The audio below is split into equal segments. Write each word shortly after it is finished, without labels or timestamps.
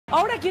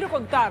Ahora quiero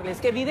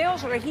contarles que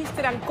videos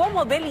registran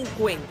cómo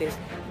delincuentes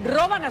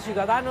roban a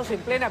ciudadanos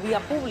en plena vía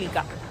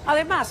pública.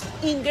 Además,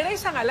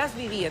 ingresan a las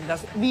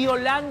viviendas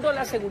violando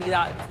la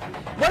seguridad.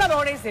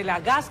 Moradores de la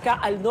Gasca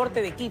al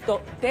norte de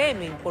Quito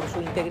temen por su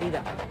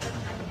integridad.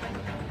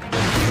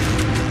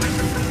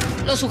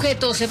 Los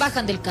sujetos se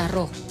bajan del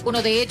carro.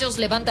 Uno de ellos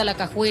levanta la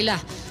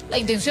cajuela. La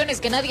intención es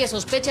que nadie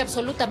sospeche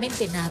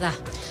absolutamente nada.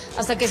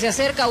 Hasta que se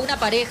acerca una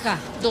pareja,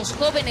 dos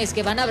jóvenes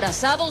que van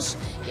abrazados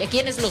y a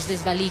quienes los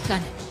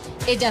desvalijan.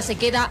 Ella se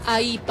queda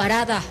ahí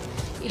parada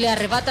y le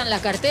arrebatan la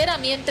cartera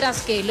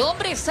mientras que el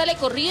hombre sale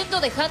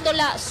corriendo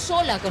dejándola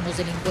sola con los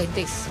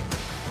delincuentes.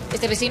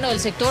 Este vecino del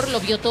sector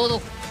lo vio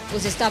todo,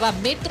 pues estaba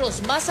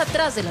metros más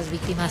atrás de las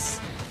víctimas.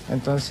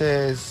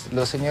 Entonces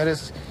los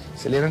señores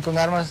salieron con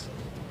armas.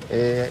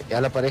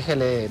 A la pareja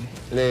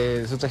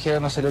le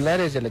sustrajeron los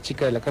celulares y a la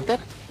chica de la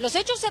cartera. Los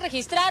hechos se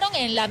registraron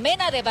en la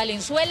Mena de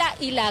Valenzuela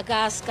y la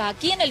Gasca,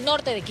 aquí en el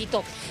norte de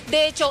Quito.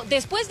 De hecho,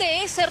 después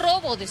de ese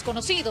robo,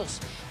 desconocidos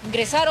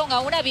ingresaron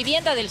a una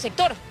vivienda del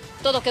sector.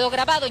 Todo quedó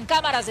grabado en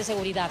cámaras de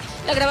seguridad.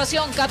 La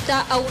grabación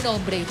capta a un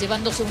hombre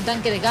llevándose un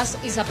tanque de gas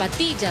y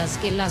zapatillas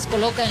que las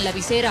coloca en la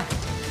visera.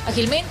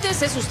 Ágilmente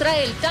se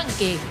sustrae el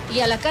tanque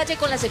y a la calle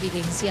con las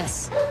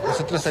evidencias.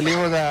 Nosotros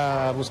salimos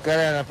a buscar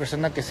a la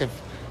persona que se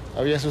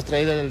había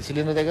sustraído el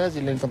cilindro de gas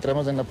y lo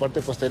encontramos en la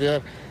parte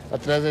posterior,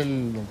 atrás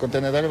del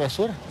contenedor de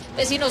basura.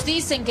 Vecinos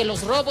dicen que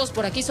los robos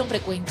por aquí son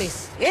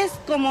frecuentes. Es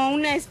como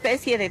una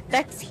especie de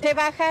taxi. Se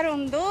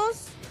bajaron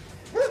dos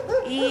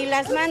y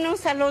las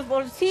manos a los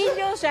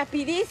bolsillos,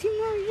 rapidísimo.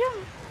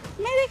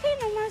 Yo me dejé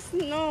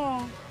nomás,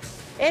 no.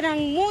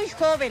 Eran muy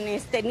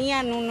jóvenes,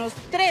 tenían unos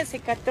 13,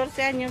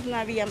 14 años, no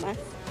había más.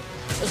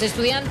 Los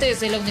estudiantes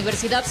de la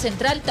Universidad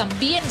Central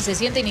también se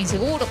sienten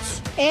inseguros.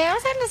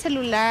 Usar los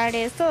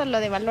celulares, todo lo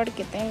de valor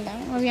que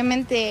tengan,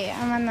 obviamente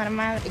a mano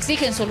armada.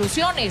 Exigen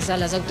soluciones a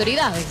las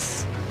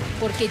autoridades,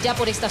 porque ya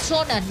por esta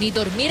zona ni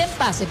dormir en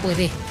paz se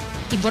puede.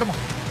 Informó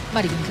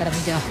Marilyn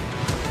Jaramillo.